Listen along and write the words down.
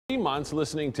Months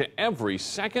listening to every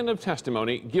second of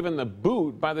testimony given the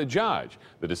boot by the judge.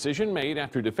 The decision made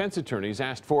after defense attorneys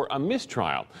asked for a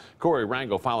mistrial. Corey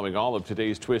Rangel following all of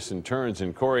today's twists and turns.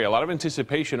 And Corey, a lot of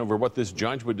anticipation over what this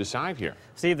judge would decide here.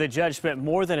 Steve, the judge spent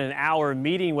more than an hour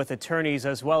meeting with attorneys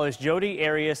as well as Jodi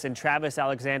Arias and Travis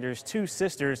Alexander's two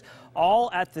sisters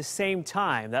all at the same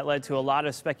time. That led to a lot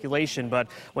of speculation, but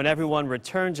when everyone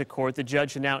returned to court, the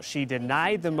judge announced she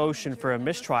denied the motion for a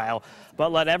mistrial,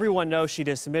 but let everyone know she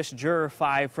dismissed Juror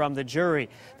 5 from the jury.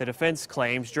 The defense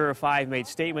claims Juror 5 made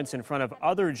statements in front of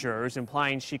other jurors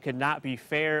implying she could not be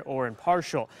fair or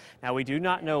impartial. Now, we do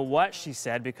not know what she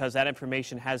said because that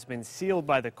information has been sealed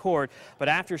by the court, but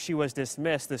after she was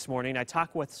dismissed this morning, I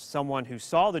talked with someone who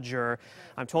saw the juror.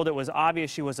 I'm told it was obvious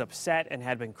she was upset and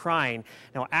had been crying.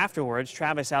 Now, afterwards,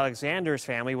 Travis Alexander's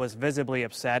family was visibly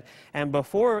upset, and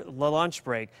before the lunch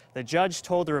break, the judge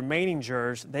told the remaining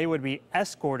jurors they would be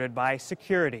escorted by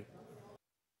security.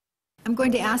 I'm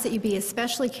going to ask that you be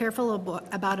especially careful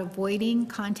about avoiding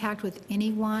contact with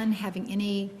anyone, having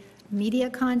any media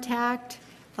contact,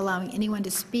 allowing anyone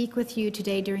to speak with you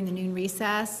today during the noon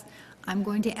recess. I'm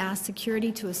going to ask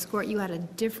security to escort you out a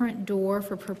different door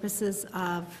for purposes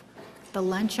of the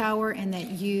lunch hour, and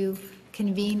that you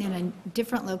convene in a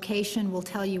different location. We'll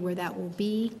tell you where that will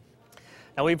be.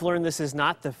 Now, we've learned this is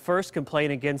not the first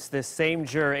complaint against this same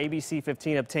juror. ABC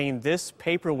 15 obtained this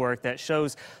paperwork that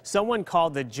shows someone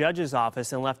called the judge's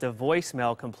office and left a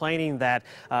voicemail complaining that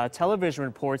television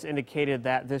reports indicated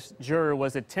that this juror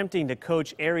was attempting to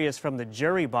coach Arias from the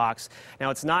jury box. Now,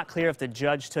 it's not clear if the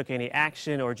judge took any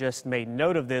action or just made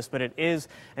note of this, but it is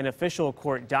an official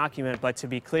court document. But to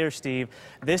be clear, Steve,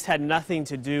 this had nothing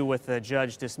to do with the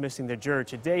judge dismissing the juror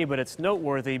today, but it's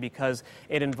noteworthy because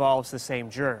it involves the same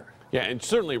juror. Yeah, and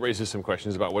certainly raises some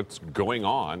questions about what's going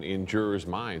on in jurors'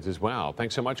 minds as well.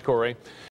 Thanks so much, Corey.